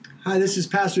Hi, this is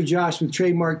Pastor Josh with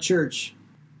Trademark Church.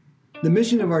 The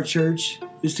mission of our church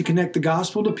is to connect the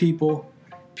gospel to people,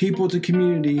 people to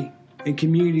community, and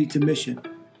community to mission.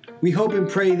 We hope and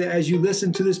pray that as you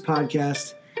listen to this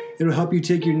podcast, it will help you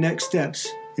take your next steps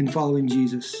in following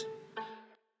Jesus.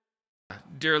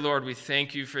 Dear Lord, we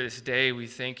thank you for this day. We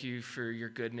thank you for your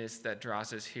goodness that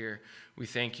draws us here. We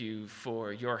thank you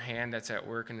for your hand that's at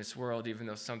work in this world, even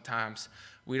though sometimes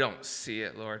we don't see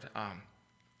it, Lord.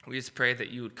 We just pray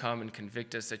that you would come and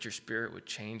convict us, that your spirit would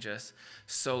change us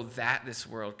so that this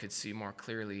world could see more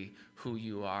clearly who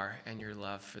you are and your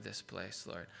love for this place,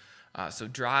 Lord. So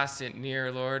draw us in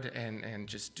near, Lord, and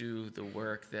just do the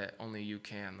work that only you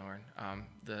can, Lord.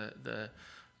 The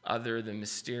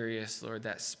mysterious, Lord,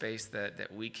 that space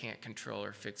that we can't control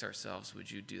or fix ourselves,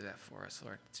 would you do that for us,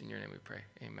 Lord? It's in your name we pray.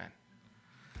 Amen.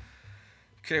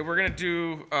 Okay, we're going to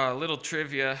do a little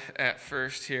trivia at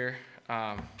first here.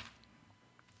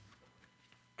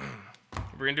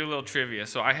 We're going to do a little trivia.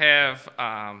 So I have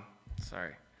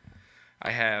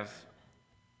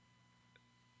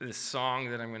this song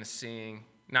that I'm going to sing.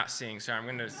 I'm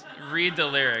going to read the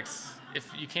lyrics.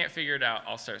 If you can't figure it out,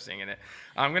 I'll start singing it.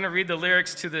 I'm going to read the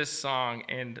lyrics to this song,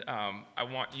 and I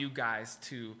want you guys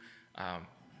to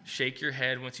shake your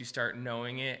head once you start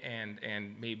knowing it and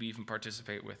maybe even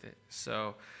participate with it.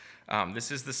 So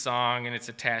this is the song, and it's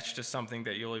attached to something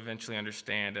that you'll eventually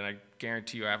understand, and I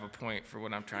guarantee you I have a point for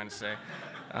what I'm trying to say.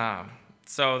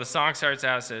 So the song starts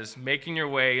out, it says, making your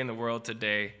way in the world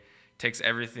today takes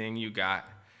everything you got.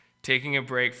 Taking a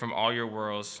break from all your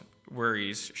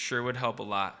worries sure would help a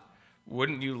lot.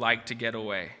 Wouldn't you like to get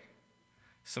away?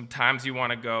 Sometimes you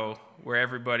want to go where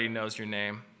everybody knows your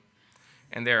name,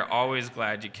 and they're always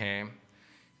glad you came.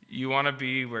 You want to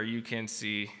be where you can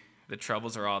see the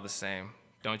troubles are all the same.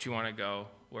 Don't you want to go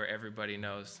where everybody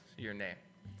knows your name?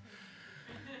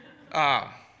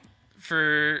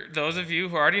 For those of you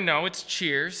who already know, it's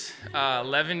Cheers,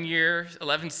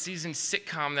 11-season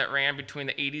sitcom that ran between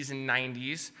the 80s and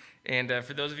 90s. And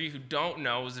for those of you who don't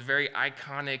know, it was a very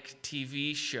iconic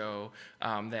TV show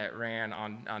that ran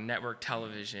on network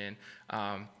television.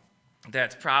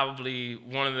 That's probably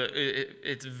one of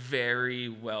it's very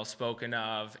well spoken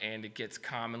of, and it gets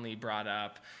commonly brought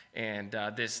up. And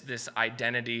this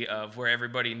identity of where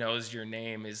everybody knows your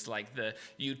name is like the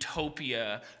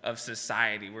utopia of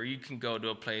society, where you can go to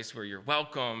a place where you're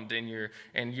welcomed and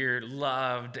you're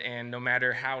loved, and no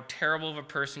matter how terrible of a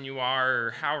person you are,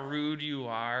 or how rude you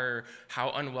are, or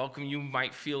how unwelcome you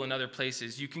might feel in other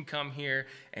places, you can come here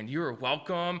and you are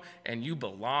welcome and you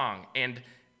belong. And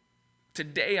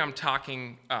today I'm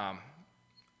talking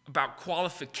about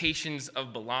qualifications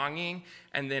of belonging,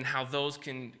 and then how those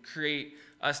can create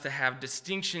us to have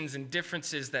distinctions and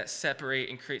differences that separate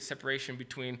and create separation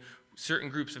between certain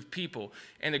groups of people.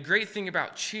 And the great thing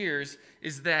about Cheers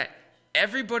is that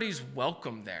everybody's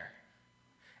welcome there.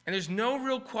 And there's no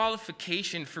real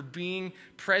qualification for being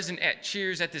present at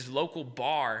Cheers at this local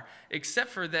bar, except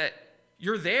for that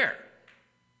you're there.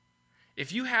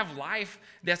 If you have life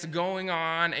that's going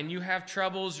on, and you have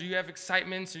troubles, or you have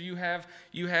excitements, or you have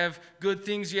good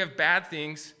things, you have bad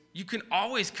things, you can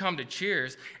always come to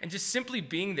Cheers, and just simply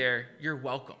being there, you're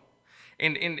welcome.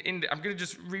 And I'm going to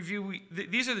just review,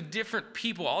 these are the different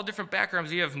people, all different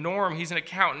backgrounds. You have Norm, he's an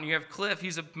accountant. You have Cliff,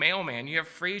 he's a mailman. You have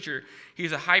Frazier,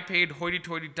 he's a high-paid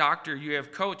hoity-toity doctor. You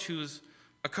have Coach, who's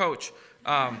a coach.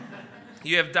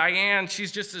 You have Diane,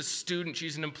 she's just a student,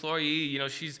 she's an employee, you know,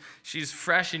 she's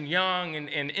fresh and young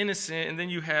and innocent. And then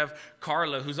you have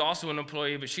Carla, who's also an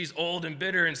employee, but she's old and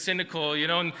bitter and cynical, you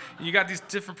know, and you got these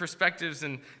different perspectives.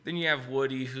 And then you have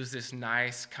Woody, who's this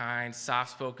nice, kind,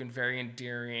 soft-spoken, very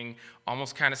endearing,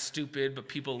 almost kind of stupid, but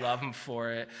people love him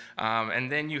for it.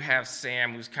 And then you have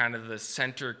Sam, who's kind of the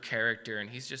center character, and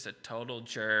he's just a total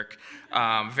jerk,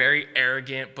 very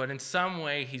arrogant, but in some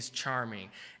way he's charming.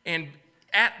 And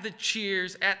at the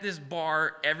Cheers, at this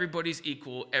bar, everybody's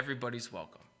equal, everybody's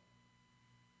welcome.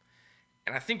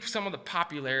 And I think some of the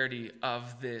popularity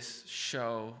of this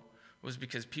show was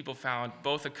because people found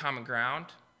both a common ground,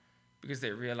 because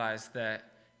they realized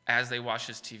that as they watched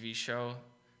this TV show,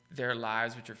 their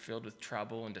lives, which are filled with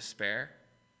trouble and despair,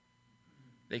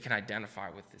 they can identify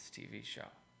with this TV show.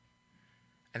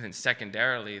 And then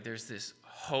secondarily, there's this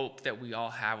hope that we all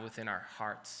have within our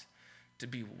hearts to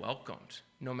be welcomed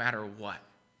no matter what,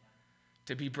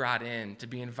 to be brought in, to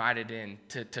be invited in,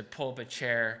 to pull up a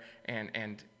chair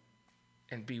and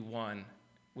be one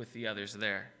with the others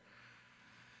there.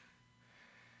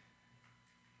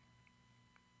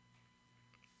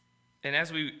 And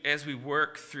as we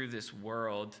work through this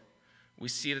world, we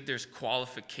see that there's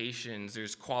qualifications,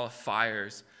 there's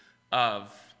qualifiers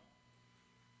of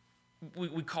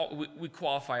we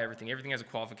qualify everything. Everything has a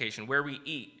qualification. Where we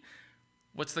eat,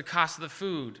 what's the cost of the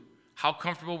food? How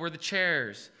comfortable were the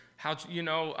chairs?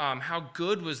 How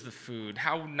good was the food?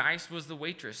 How nice was the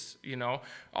waitress?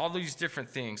 All these different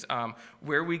things.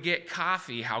 Where we get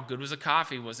coffee, how good was the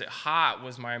coffee? Was it hot?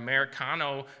 Was my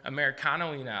Americano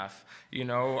enough?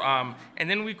 And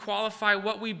then we qualify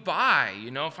what we buy.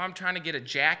 If I'm trying to get a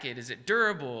jacket, is it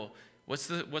durable? What's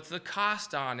the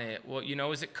cost on it? Well,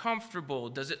 is it comfortable?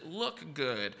 Does it look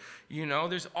good?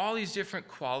 There's all these different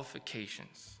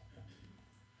qualifications.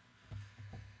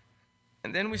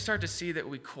 And then we start to see that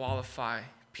we qualify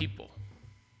people.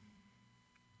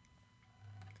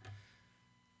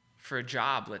 For a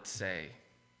job, let's say,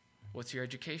 what's your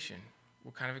education?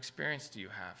 What kind of experience do you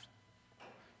have?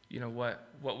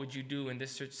 What would you do in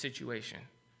this situation?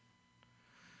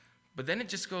 But then it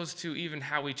just goes to even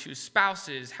how we choose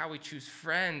spouses, how we choose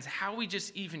friends, how we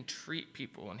just even treat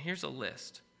people. And here's a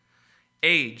list: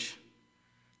 age,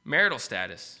 marital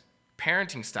status,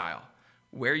 parenting style,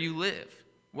 where you live,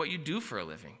 what you do for a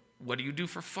living, what do you do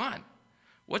for fun,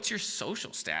 what's your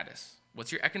social status,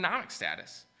 what's your economic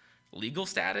status, legal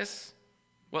status,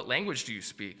 what language do you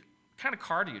speak, what kind of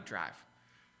car do you drive,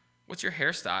 what's your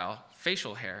hairstyle,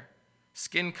 facial hair,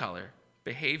 skin color,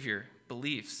 behavior,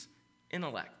 beliefs,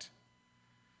 intellect.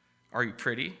 Are you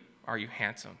pretty? Are you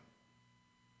handsome?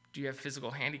 Do you have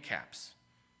physical handicaps?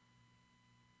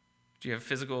 Do you have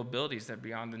physical abilities that are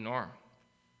beyond the norm?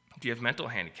 Do you have mental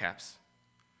handicaps?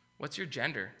 What's your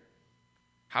gender?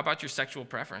 How about your sexual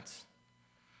preference?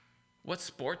 What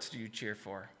sports do you cheer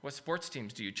for? What sports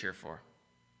teams do you cheer for?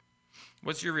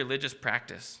 What's your religious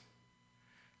practice?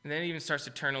 And then it even starts to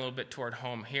turn a little bit toward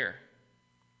home here.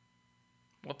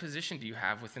 What position do you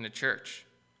have within the church?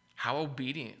 How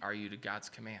obedient are you to God's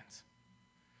commands?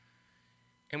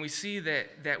 And we see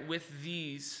that with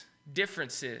these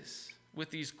differences,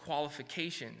 with these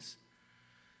qualifications,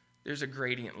 there's a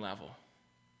gradient level.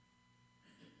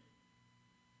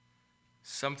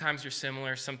 Sometimes you're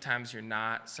similar, sometimes you're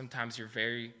not, sometimes you're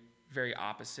very, very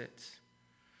opposite.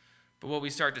 But what we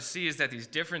start to see is that these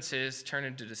differences turn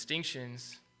into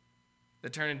distinctions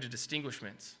that turn into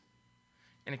distinguishments.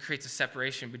 And it creates a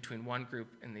separation between one group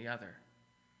and the other.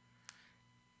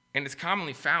 And it's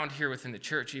commonly found here within the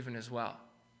church even as well.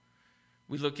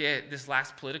 We look at this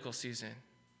last political season,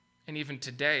 and even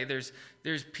today, there's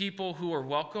people who are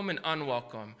welcome and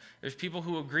unwelcome. There's people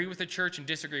who agree with the church and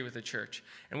disagree with the church.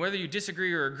 And whether you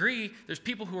disagree or agree, there's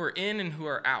people who are in and who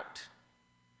are out.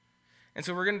 And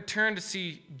so we're going to turn to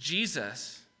see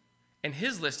Jesus and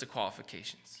his list of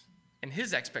qualifications and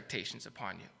his expectations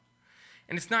upon you.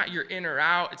 And it's not you're in or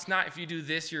out. It's not if you do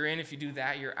this, you're in. If you do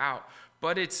that, you're out.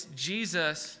 But it's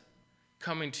Jesus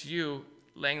coming to you,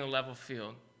 laying the level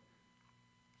field.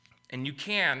 And you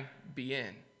can be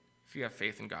in if you have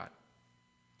faith in God.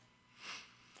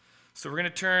 So we're going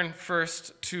to turn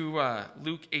first to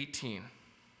Luke 18.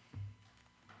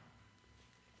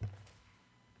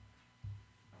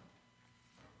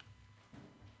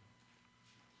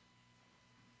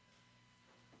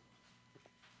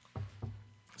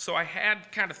 So I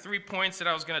had kind of 3 points that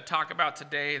I was going to talk about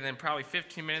today, and then probably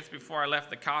 15 minutes before I left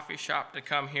the coffee shop to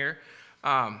come here,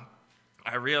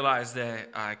 I realized that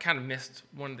I kind of missed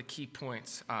one of the key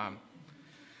points.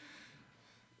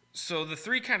 So the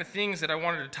 3 kind of things that I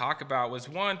wanted to talk about was,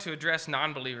 one, to address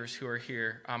non-believers who are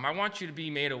here. I want you to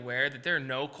be made aware that there are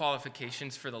no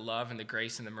qualifications for the love and the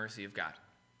grace and the mercy of God.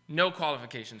 No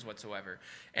qualifications whatsoever.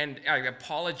 And I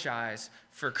apologize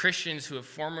for Christians who have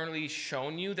formerly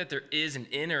shown you that there is an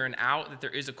in or an out, that there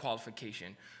is a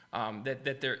qualification.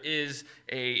 That there is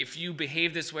if you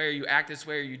behave this way or you act this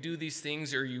way or you do these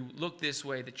things or you look this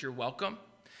way, that you're welcome.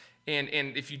 And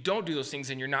if you don't do those things,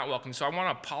 then you're not welcome. So I want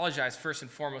to apologize first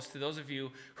and foremost to those of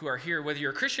you who are here, whether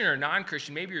you're a Christian or a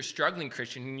non-Christian. Maybe you're a struggling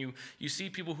Christian and you see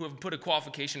people who have put a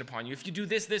qualification upon you. If you do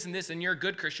this, this, and this, then you're a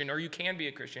good Christian, or you can be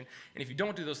a Christian. And if you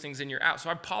don't do those things, then you're out. So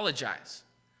I apologize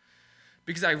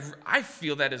because I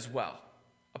feel that as well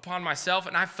upon myself,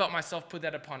 and I felt myself put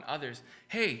that upon others.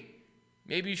 Hey,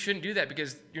 maybe you shouldn't do that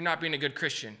because you're not being a good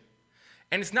Christian.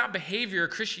 And it's not behavior.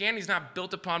 Christianity is not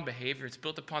built upon behavior. It's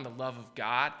built upon the love of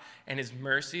God and his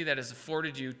mercy that has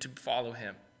afforded you to follow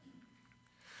him.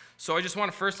 So I just want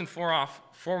to first and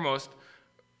foremost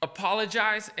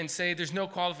apologize and say there's no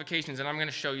qualifications, and I'm going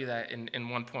to show you that in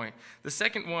one point. The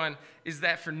second one is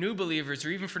that for new believers, or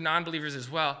even for non-believers as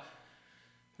well,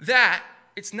 that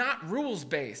it's not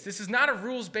rules-based. This is not a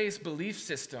rules-based belief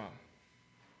system.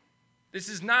 This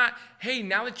is not, hey,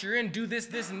 now that you're in, do this,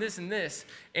 this, and this, and this.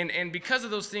 And because of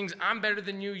those things, I'm better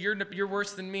than you, you're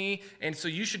worse than me, and so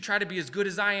you should try to be as good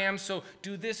as I am, so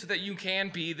do this so that you can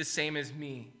be the same as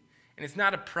me. And it's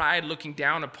not a pride looking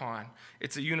down upon.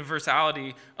 It's a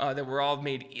universality that we're all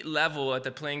made level at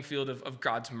the playing field of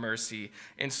God's mercy.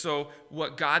 And so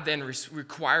what God then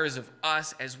requires of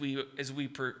us as we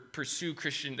pursue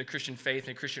the Christian faith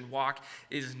and Christian walk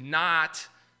is not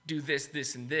do this,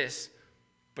 this, and this,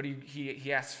 but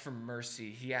he asks for mercy.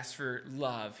 He asks for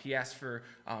love. He asks for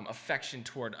affection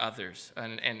toward others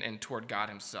and toward God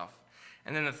himself.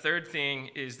 And then the third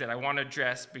thing is that I want to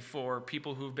address before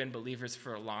people who've been believers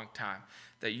for a long time,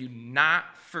 that you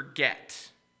not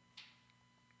forget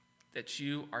that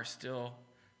you are still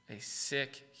a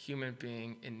sick human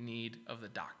being in need of the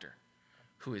doctor,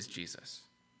 who is Jesus.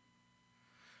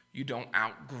 You don't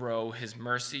outgrow his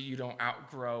mercy. You don't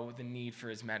outgrow the need for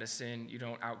his medicine. You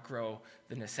don't outgrow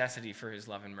the necessity for his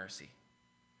love and mercy.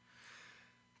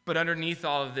 But underneath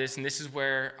all of this, and this is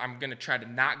where I'm going to try to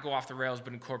not go off the rails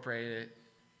but incorporate it,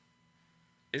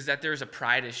 is that there's a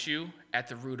pride issue at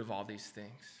the root of all these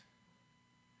things.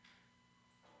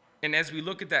 And as we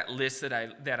look at that list that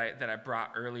I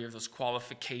brought earlier, those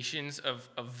qualifications of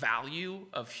value,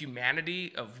 of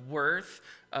humanity, of worth,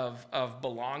 of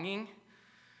belonging,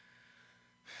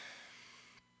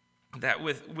 that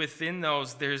within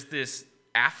those there's this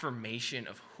affirmation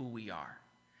of who we are.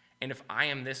 And if I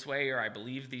am this way or I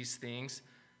believe these things,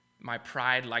 my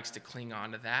pride likes to cling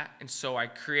on to that. And so I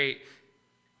create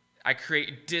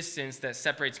distance that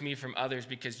separates me from others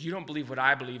because you don't believe what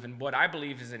I believe, and what I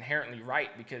believe is inherently right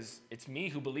because it's me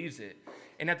who believes it.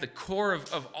 And at the core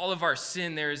of all of our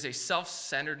sin, there is a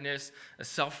self-centeredness, a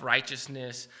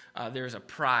self-righteousness. There is a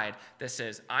pride that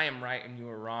says, I am right and you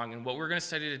are wrong. And what we're going to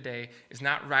study today is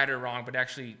not right or wrong, but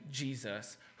actually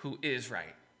Jesus, who is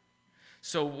right.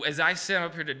 So as I sit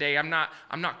up here today, I'm not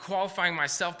qualifying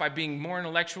myself by being more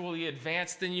intellectually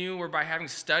advanced than you or by having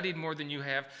studied more than you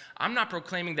have. I'm not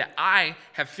proclaiming that I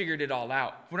have figured it all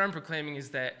out. What I'm proclaiming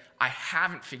is that I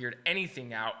haven't figured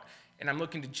anything out, and I'm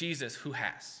looking to Jesus who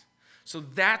has. So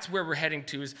that's where we're heading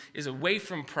to, is away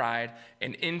from pride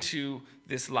and into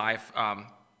this life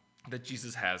that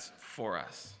Jesus has for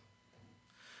us.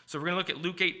 So we're going to look at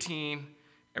Luke 18, and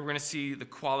we're going to see the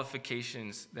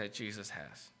qualifications that Jesus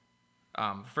has.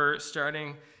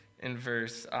 Starting in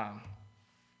verse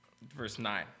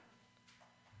 9.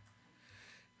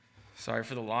 Sorry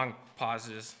for the long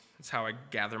pauses. It's how I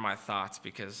gather my thoughts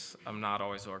because I'm not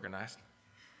always organized.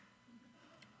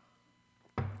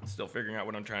 Still figuring out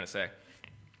what I'm trying to say.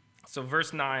 So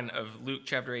verse 9 of Luke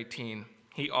chapter 18,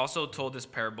 he also told this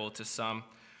parable to some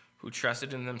who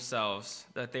trusted in themselves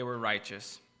that they were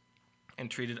righteous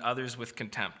and treated others with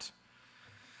contempt.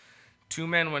 2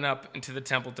 men went up into the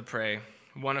temple to pray,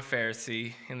 one a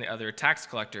Pharisee and the other a tax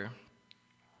collector.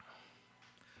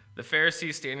 The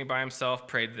Pharisee, standing by himself,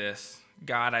 prayed this: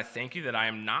 God, I thank you that I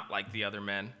am not like the other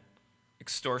men,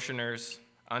 extortioners,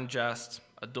 unjust,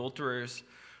 adulterers,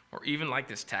 or even like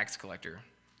this tax collector.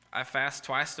 I fast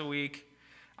twice a week.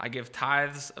 I give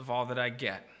tithes of all that I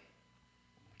get.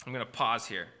 I'm going to pause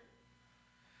here.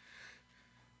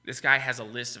 This guy has a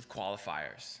list of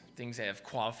qualifiers, things that have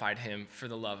qualified him for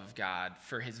the love of God,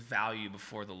 for his value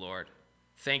before the Lord.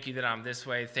 Thank you that I'm this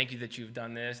way. Thank you that you've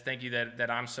done this. Thank you that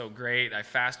I'm so great. I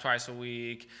fast twice a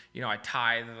week. I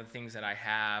tithe of the things that I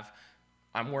have.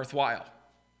 I'm worthwhile.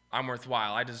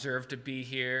 I deserve to be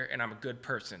here, and I'm a good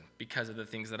person because of the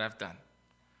things that I've done.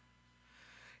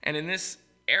 And in this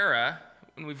era,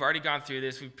 when we've already gone through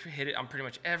this, we've hit it on pretty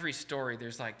much every story.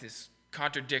 There's like this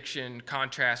contradiction,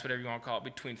 contrast, whatever you want to call it,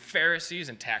 between Pharisees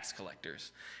and tax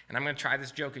collectors. And I'm going to try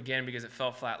this joke again because it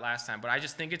fell flat last time, but I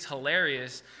just think it's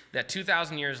hilarious that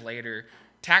 2,000 years later,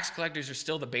 tax collectors are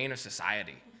still the bane of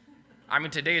society. I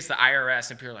mean, today it's the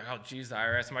IRS, and people are like, oh, geez, the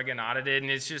IRS, am I getting audited?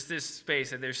 And it's just this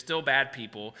space that there's still bad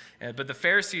people. But the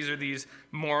Pharisees are these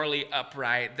morally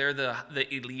upright. They're the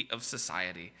elite of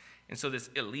society. And so this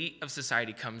elite of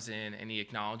society comes in, and he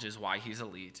acknowledges why he's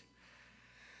elite.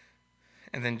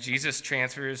 And then Jesus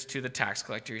transfers to the tax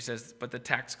collector. He says, but the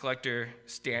tax collector,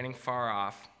 standing far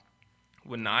off,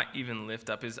 would not even lift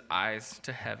up his eyes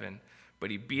to heaven, but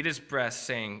he beat his breast,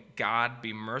 saying, God,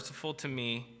 be merciful to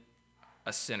me,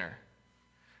 a sinner.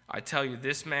 I tell you,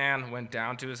 this man went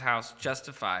down to his house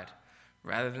justified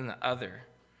rather than the other.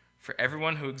 For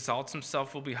everyone who exalts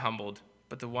himself will be humbled,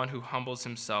 but the one who humbles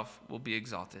himself will be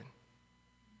exalted.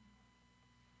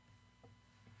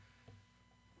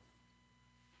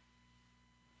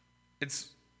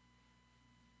 It's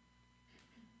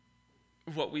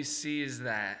what we see is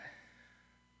that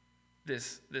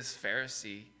this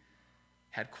Pharisee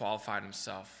had qualified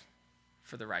himself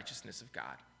for the righteousness of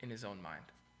God in his own mind.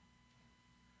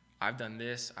 I've done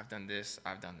this, I've done this,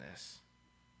 I've done this.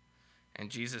 And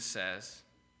Jesus says,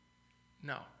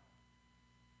 no.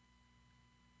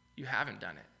 you haven't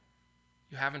done it.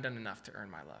 You haven't done enough to earn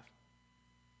my love.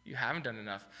 You haven't done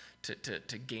enough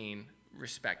to gain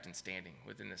respect and standing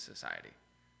within this society.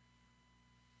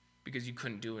 Because you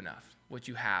couldn't do enough. What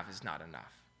you have is not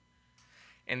enough.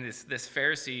 And this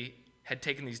Pharisee had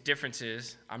taken these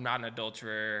differences. I'm not an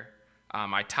adulterer.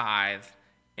 I tithe.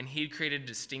 And he created a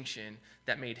distinction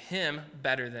that made him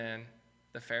better than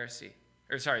the Pharisee.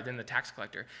 Than the tax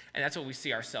collector. And that's what we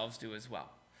see ourselves do as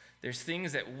well. There's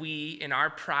things that we, in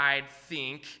our pride,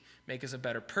 think make us a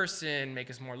better person, make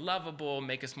us more lovable,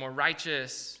 make us more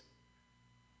righteous.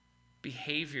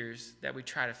 Behaviors that we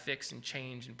try to fix and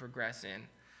change and progress in.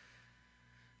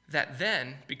 That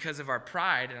then, because of our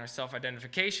pride and our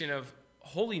self-identification of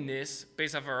holiness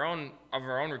based off of our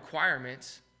own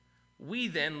requirements, we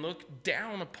then look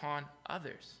down upon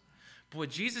others. But what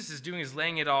Jesus is doing is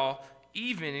laying it all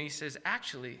even, and he says,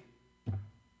 actually,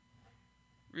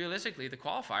 realistically, the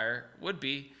qualifier would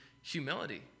be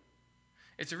humility.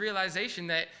 It's a realization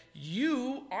that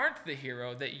you aren't the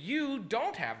hero, that you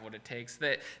don't have what it takes,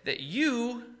 that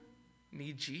you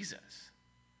need Jesus.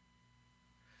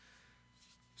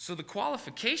 So the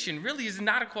qualification really is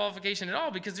not a qualification at all,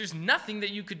 because there's nothing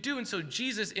that you could do. And so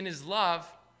Jesus, in his love,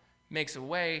 makes a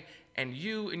way, and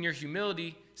you, in your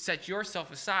humility, set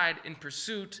yourself aside in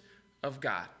pursuit of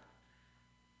God.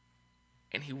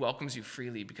 And he welcomes you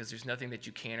freely, because there's nothing that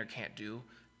you can or can't do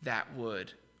that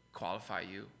would qualify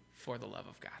you for the love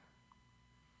of God.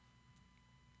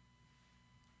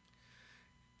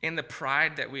 And the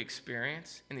pride that we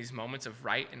experience in these moments of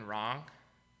right and wrong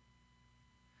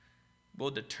will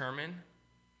determine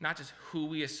not just who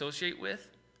we associate with,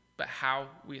 but how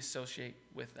we associate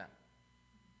with them.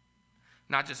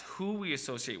 Not just who we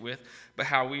associate with, but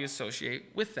how we associate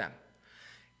with them.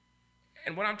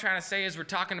 And what I'm trying to say is we're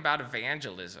talking about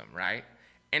evangelism, right?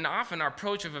 And often our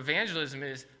approach of evangelism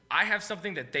is, I have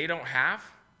something that they don't have.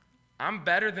 I'm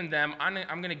better than them. I'm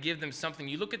going to give them something.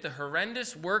 You look at the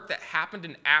horrendous work that happened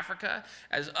in Africa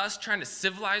as us trying to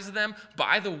civilize them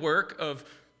by the work of,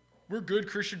 we're good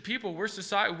Christian people, we're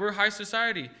society, we're high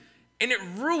society. And it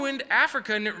ruined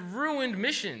Africa, and it ruined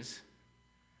missions.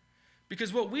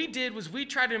 Because what we did was we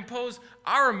tried to impose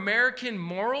our American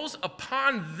morals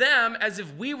upon them as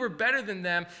if we were better than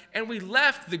them, and we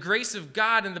left the grace of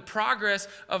God and the progress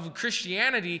of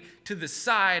Christianity to the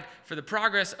side for the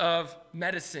progress of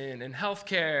medicine and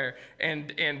healthcare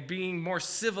and being more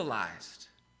civilized.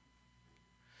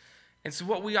 And so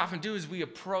what we often do is we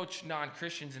approach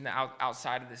non-Christians in the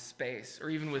outside of this space, or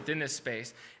even within this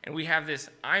space, and we have this,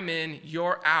 I'm in,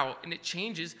 you're out, and it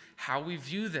changes how we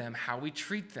view them, how we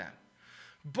treat them.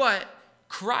 But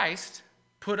Christ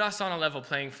put us on a level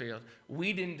playing field.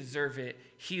 We didn't deserve it.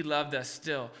 He loved us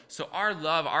still. So our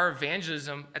love, our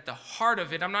evangelism, at the heart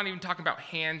of it, I'm not even talking about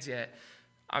hands yet,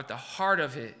 at the heart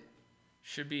of it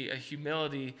should be a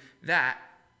humility that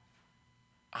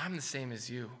I'm the same as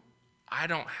you. I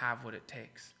don't have what it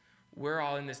takes. We're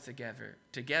all in this together.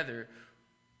 Together,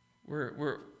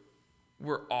 we're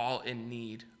all in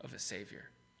need of a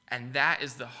Savior. And that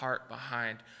is the heart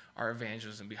behind our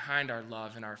evangelism, behind our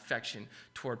love and our affection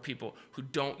toward people who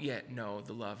don't yet know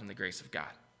the love and the grace of God,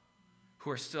 who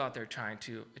are still out there trying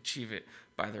to achieve it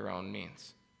by their own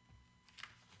means.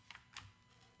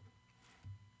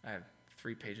 I have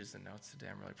 3 pages of notes today.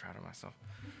 I'm really proud of myself.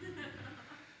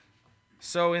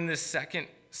 So in this second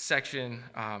section,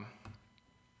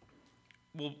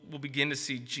 we'll begin to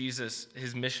see Jesus,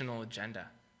 his missional agenda.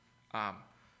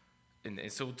 And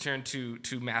so we'll turn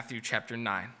to Matthew chapter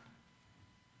 9.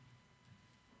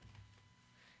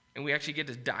 And we actually get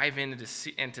to dive in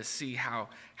to see how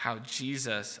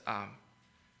Jesus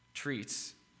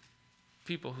treats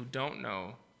people who don't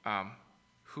know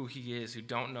who he is, who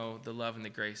don't know the love and the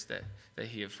grace that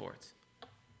he affords.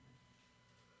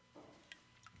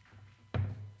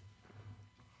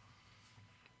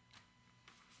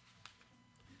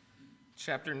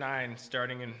 Chapter 9,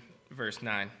 starting in verse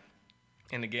 9.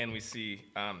 And again, we see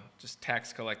just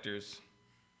tax collectors.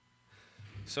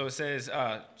 So it says,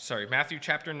 Matthew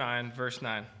chapter 9, verse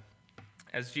 9.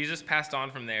 As Jesus passed on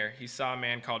from there, he saw a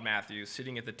man called Matthew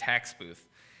sitting at the tax booth.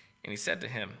 And he said to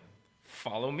him,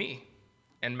 "Follow me."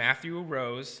 And Matthew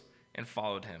arose and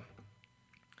followed him.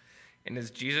 And as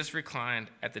Jesus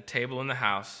reclined at the table in the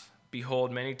house,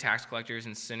 behold, many tax collectors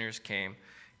and sinners came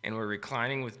and were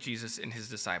reclining with Jesus and his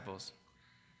disciples.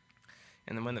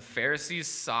 And then when the Pharisees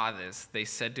saw this, they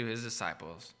said to his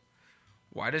disciples,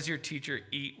 "Why does your teacher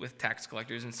eat with tax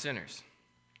collectors and sinners?"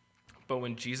 But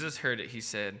when Jesus heard it, he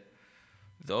said,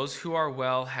 "Those who are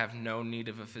well have no need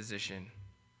of a physician,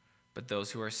 but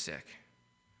those who are sick.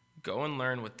 Go and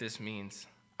learn what this means.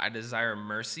 I desire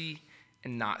mercy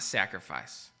and not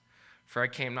sacrifice, For I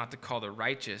came not to call the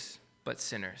righteous, but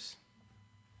sinners.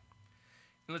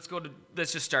 And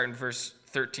let's just start in verse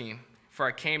 13. For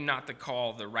I came not to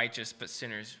call the righteous, but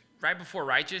sinners. Right before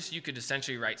righteous, you could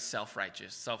essentially write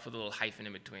self-righteous, self with a little hyphen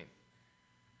in between.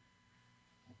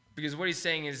 Because what he's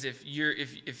saying is if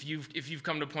you've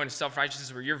come to a point of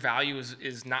self-righteousness where your value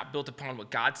is not built upon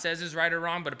what God says is right or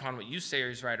wrong, but upon what you say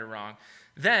is right or wrong,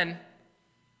 then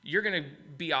you're going to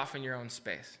be off in your own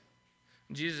space.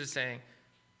 And Jesus is saying,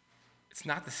 it's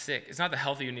not the sick, it's not the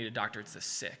healthy who need a doctor, it's the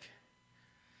sick.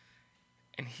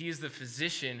 And he is the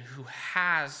physician who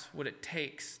has what it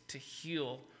takes to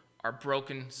heal our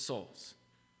broken souls.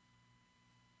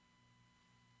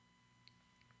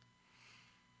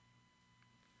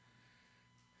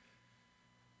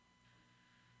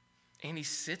 And he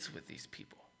sits with these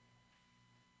people.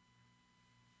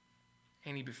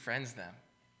 And he befriends them.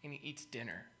 And he eats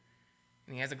dinner.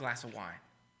 And he has a glass of wine.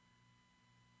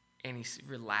 And he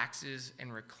relaxes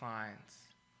and reclines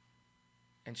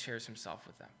and shares himself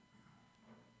with them.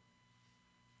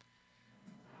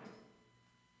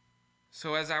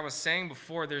 So as I was saying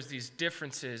before, there's these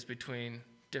differences between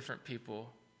different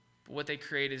people. But what they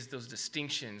create is those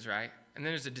distinctions, right? And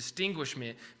then there's a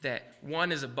distinguishment that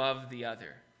one is above the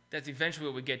other. That's eventually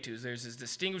what we get to, is there's this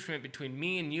distinguishment between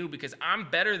me and you because I'm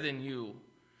better than you.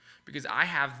 Because I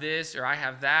have this, or I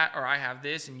have that, or I have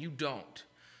this, and you don't.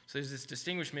 So there's this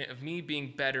distinguishment of me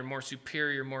being better, more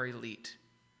superior, more elite.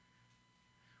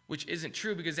 Which isn't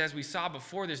true because as we saw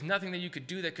before, there's nothing that you could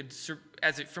do that could,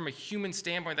 from a human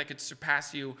standpoint, that could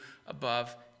surpass you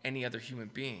above any other human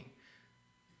being.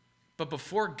 But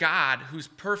before God, who's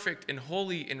perfect and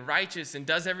holy and righteous and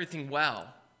does everything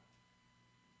well,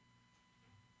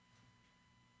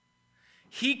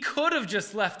 he could have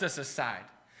just left us aside.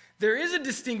 There is a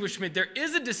distinguishment, there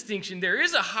is a distinction, there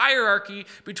is a hierarchy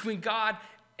between God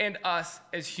and us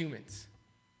as humans.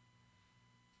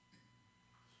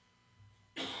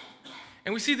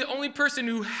 And we see the only person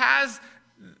who has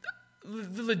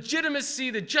the legitimacy,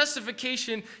 the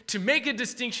justification to make a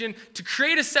distinction, to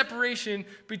create a separation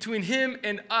between him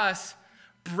and us,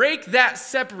 break that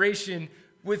separation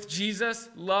with Jesus'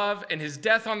 love and his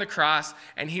death on the cross,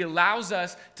 and he allows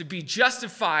us to be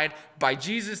justified by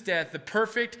Jesus' death, the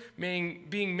perfect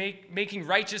making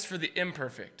righteous for the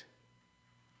imperfect.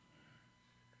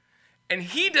 And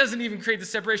he doesn't even create the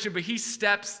separation, but he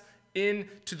steps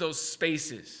into those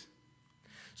spaces.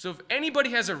 So if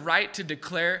anybody has a right to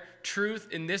declare truth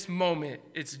in this moment,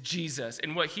 it's Jesus.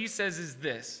 And what he says is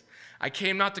this: I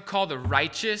came not to call the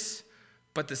righteous,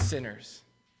 but the sinners.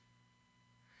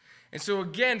 And so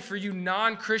again, for you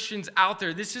non-Christians out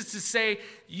there, this is to say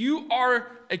you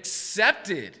are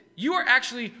accepted. You are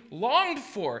actually longed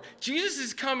for. Jesus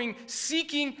is coming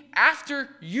seeking after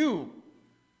you.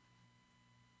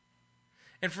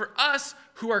 And for us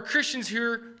who are Christians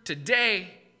here today,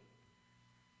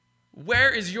 where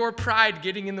is your pride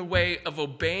getting in the way of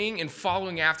obeying and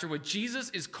following after what Jesus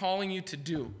is calling you to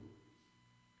do?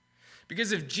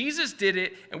 Because if Jesus did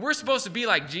it, and we're supposed to be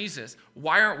like Jesus,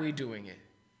 why aren't we doing it?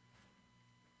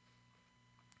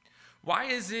 Why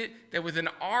is it that within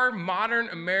our modern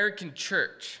American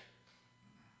church,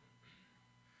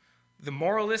 the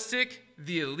moralistic,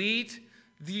 the elite,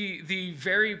 the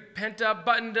very pent-up,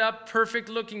 buttoned-up,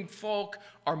 perfect-looking folk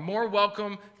are more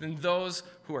welcome than those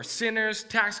who are sinners,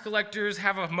 tax collectors,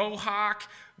 have a mohawk,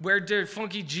 wear their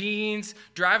funky jeans,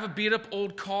 drive a beat-up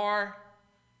old car?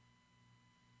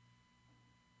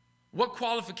 What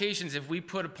qualifications have we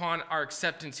put upon our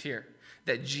acceptance here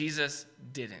that Jesus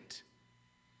didn't?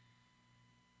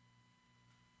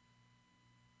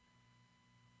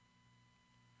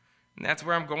 And that's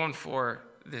where I'm going for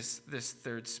this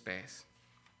third space.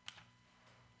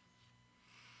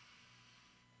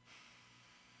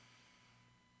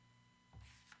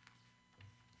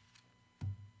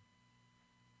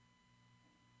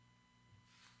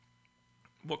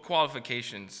 What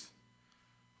qualifications?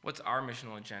 What's our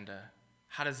missional agenda?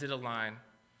 How does it align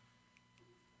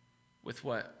with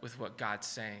what God's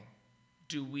saying?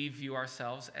 Do we view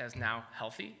ourselves as now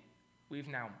healthy? We've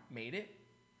now made it.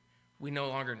 We no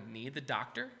longer need the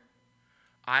doctor.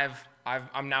 I'm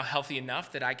now healthy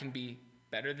enough that I can be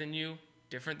better than you,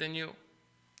 different than you.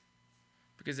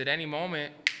 Because at any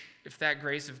moment, if that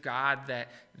grace of God,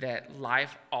 that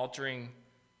life-altering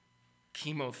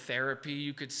chemotherapy,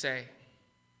 you could say,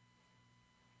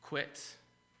 quits,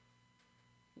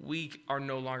 we are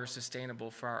no longer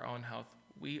sustainable for our own health.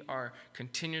 We are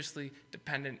continuously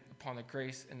dependent upon the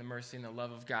grace and the mercy and the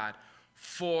love of God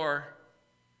for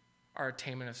our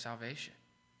attainment of salvation.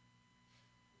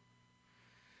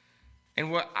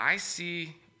 And what I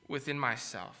see within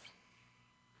myself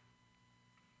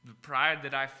the pride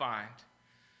that I find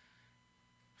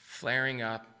flaring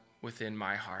up within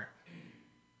my heart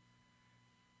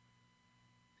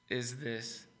is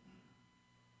this: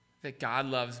 that God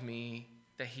loves me,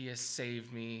 that he has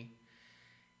saved me,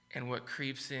 and what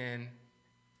creeps in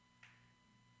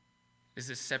is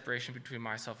this separation between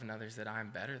myself and others, that I'm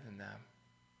better than them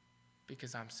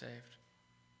because I'm saved.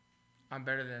 I'm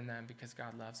better than them because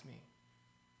God loves me.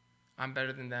 I'm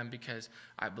better than them because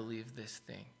I believe this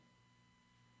thing.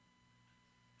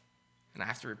 And I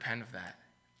have to repent of that.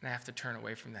 And I have to turn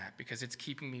away from that because it's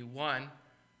keeping me, one,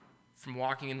 from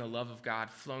walking in the love of God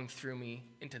flowing through me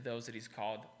into those that he's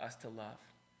called us to love.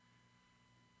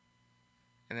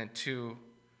 And then two,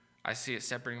 I see it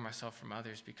separating myself from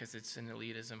others because it's an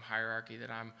elitism hierarchy that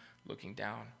I'm looking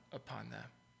down upon them.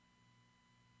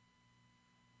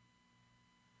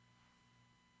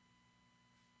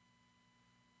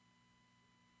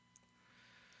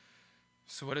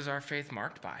 So what is our faith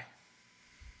marked by?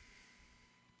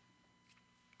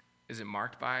 Is it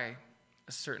marked by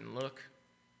a certain look,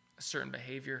 a certain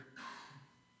behavior?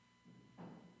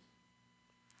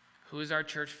 Who is our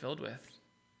church filled with?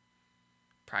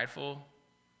 Prideful,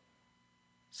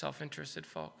 self-interested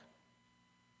folk?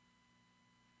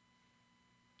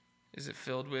 Is it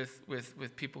filled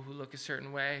with people who look a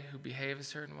certain way, who behave a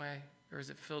certain way? Or is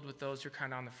it filled with those who are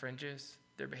kind of on the fringes?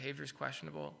 Their behavior is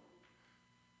questionable.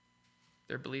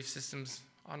 Their belief systems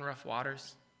on rough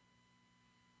waters.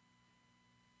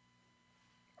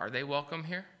 Are they welcome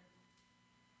here?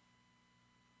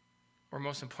 Or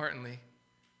most importantly,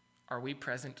 are we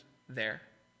present there?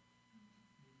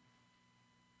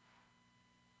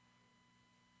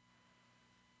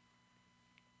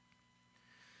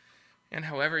 And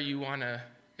however you want to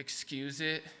excuse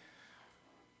it,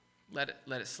 let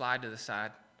it slide to the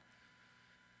side.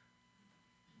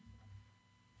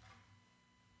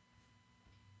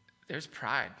 There's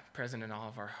pride present in all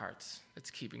of our hearts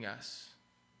that's keeping us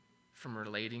from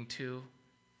relating to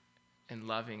and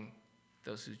loving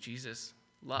those who Jesus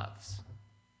loves.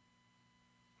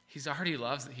 He already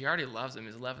loves them.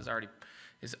 His love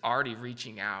is already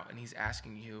reaching out, and he's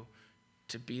asking you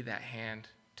to be that hand,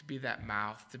 to be that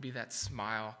mouth, to be that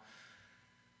smile,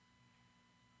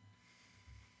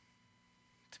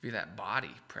 to be that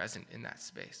body present in that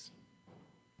space.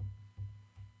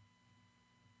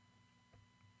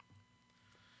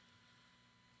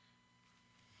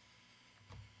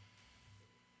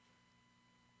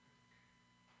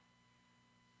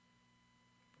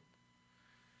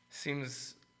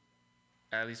 Seems,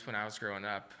 at least when I was growing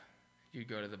up, you'd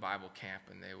go to the Bible camp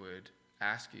and they would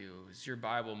ask you, is your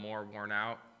Bible more worn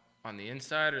out on the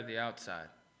inside or the outside?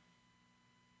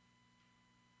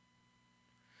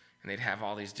 And they'd have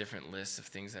all these different lists of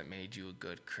things that made you a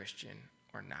good Christian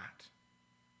or not.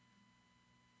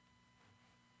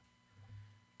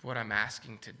 But what I'm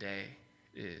asking today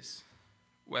is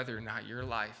whether or not your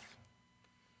life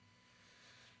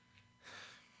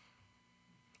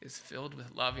is filled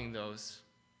with loving those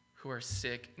who are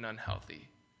sick and unhealthy,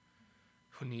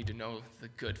 who need to know the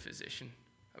good physician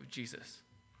of Jesus,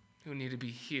 who need to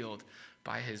be healed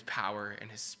by his power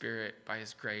and his spirit, by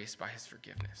his grace, by his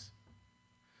forgiveness.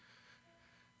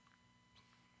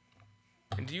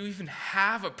 And do you even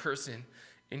have a person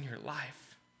in your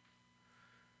life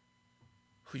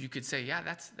who you could say, yeah,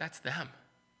 that's them?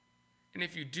 And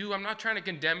if you do, I'm not trying to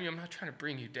condemn you. I'm not trying to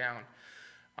bring you down.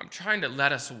 I'm trying to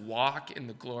let us walk in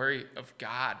the glory of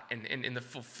God and in the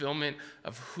fulfillment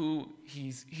of who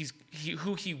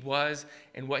who he was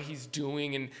and what he's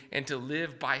doing, and to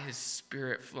live by his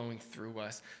Spirit flowing through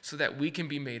us so that we can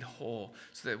be made whole,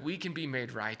 so that we can be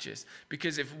made righteous.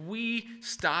 Because if we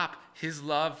stop his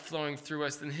love flowing through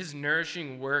us, then his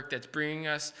nourishing work that's bringing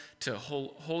us to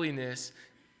holiness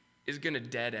is going to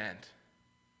dead end.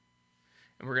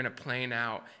 And we're going to plane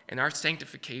out. And our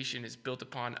sanctification is built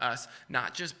upon us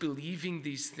not just believing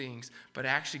these things, but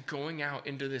actually going out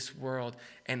into this world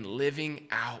and living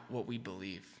out what we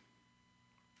believe.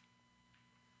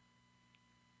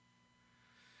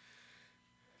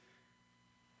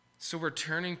 So we're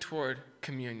turning toward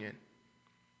communion.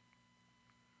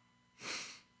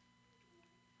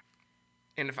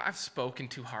 And if I've spoken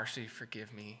too harshly,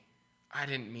 forgive me. I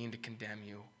didn't mean to condemn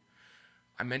you.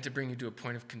 I meant to bring you to a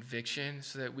point of conviction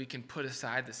so that we can put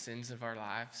aside the sins of our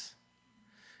lives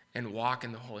and walk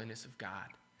in the holiness of God.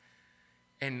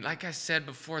 And like I said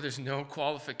before, there's no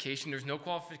qualification. There's no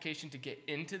qualification to get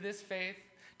into this faith,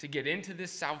 to get into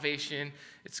this salvation.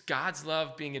 It's God's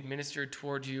love being administered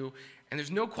toward you, and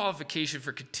there's no qualification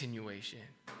for continuation.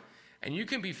 And you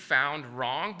can be found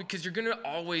wrong because you're going to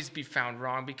always be found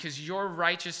wrong because your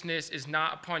righteousness is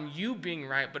not upon you being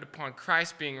right, but upon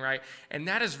Christ being right. And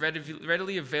that is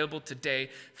readily available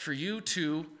today for you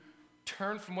to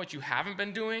turn from what you haven't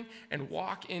been doing and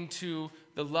walk into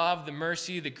the love, the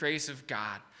mercy, the grace of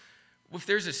God. If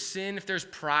there's a sin, if there's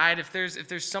pride, if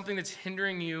there's something that's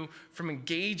hindering you from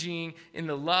engaging in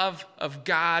the love of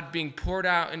God being poured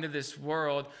out into this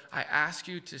world, I ask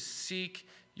you to seek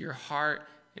your heart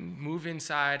and move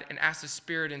inside and ask the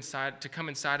Spirit inside to come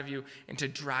inside of you and to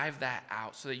drive that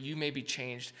out so that you may be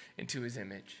changed into his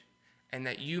image and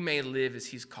that you may live as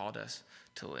he's called us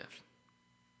to live.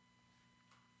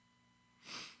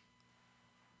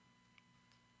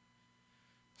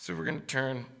 So we're going to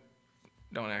turn.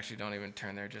 Don't even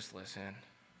turn there, just listen.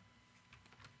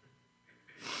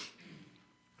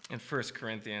 In 1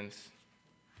 Corinthians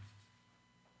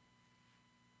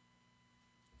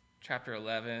chapter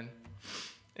 11,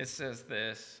 it says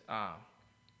this,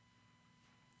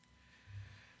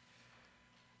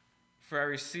 "For I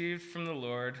received from the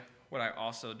Lord what I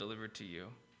also delivered to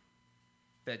you,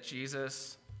 that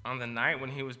Jesus, on the night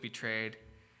when he was betrayed,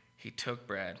 he took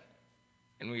bread,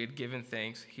 and when he had given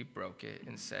thanks, he broke it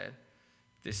and said,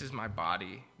 'This is my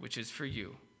body, which is for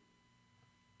you.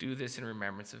 Do this in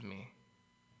remembrance of me.'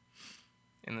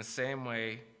 In the same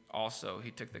way, also,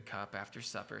 he took the cup after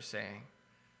supper, saying,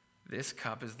 'This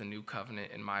cup is the new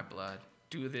covenant in my blood.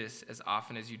 Do this as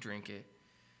often as you drink it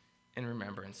in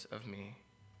remembrance of me.'"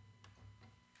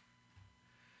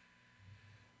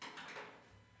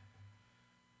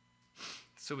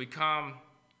 So we come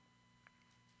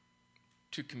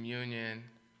to communion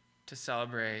to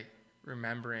celebrate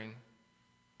remembering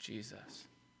Jesus.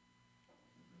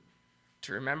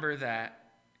 To remember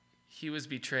that he was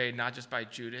betrayed not just by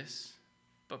Judas,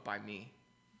 but by me.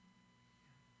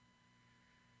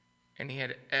 And he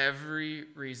had every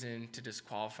reason to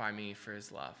disqualify me for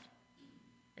his love,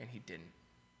 and he didn't.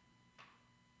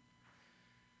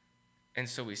 And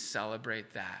so we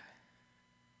celebrate that,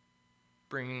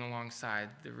 bringing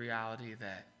alongside the reality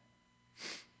that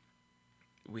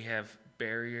we have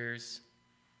barriers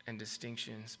and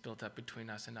distinctions built up between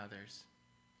us and others,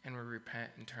 and we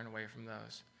repent and turn away from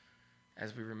those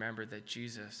as we remember that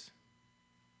Jesus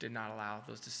did not allow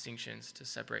those distinctions to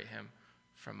separate him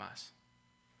from us.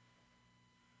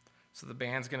 So the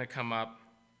band's going to come up,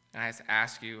 and I just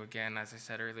ask you again, as I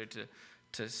said earlier,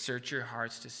 to search your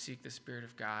hearts, to seek the Spirit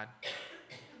of God,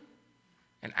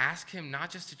 and ask him not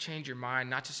just to change your mind,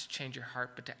 not just to change your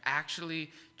heart, but to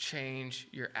actually change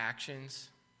your actions,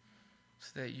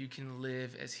 so that you can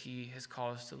live as he has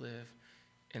called us to live,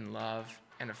 in love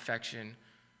and affection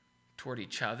toward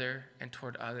each other and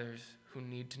toward others who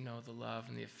need to know the love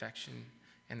and the affection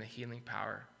and the healing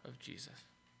power of Jesus.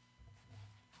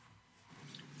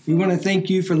 We want to thank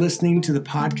you for listening to the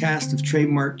podcast of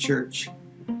Trademark Church.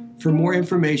 For more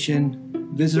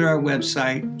information, visit our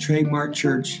website,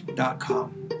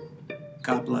 trademarkchurch.com.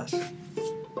 God bless.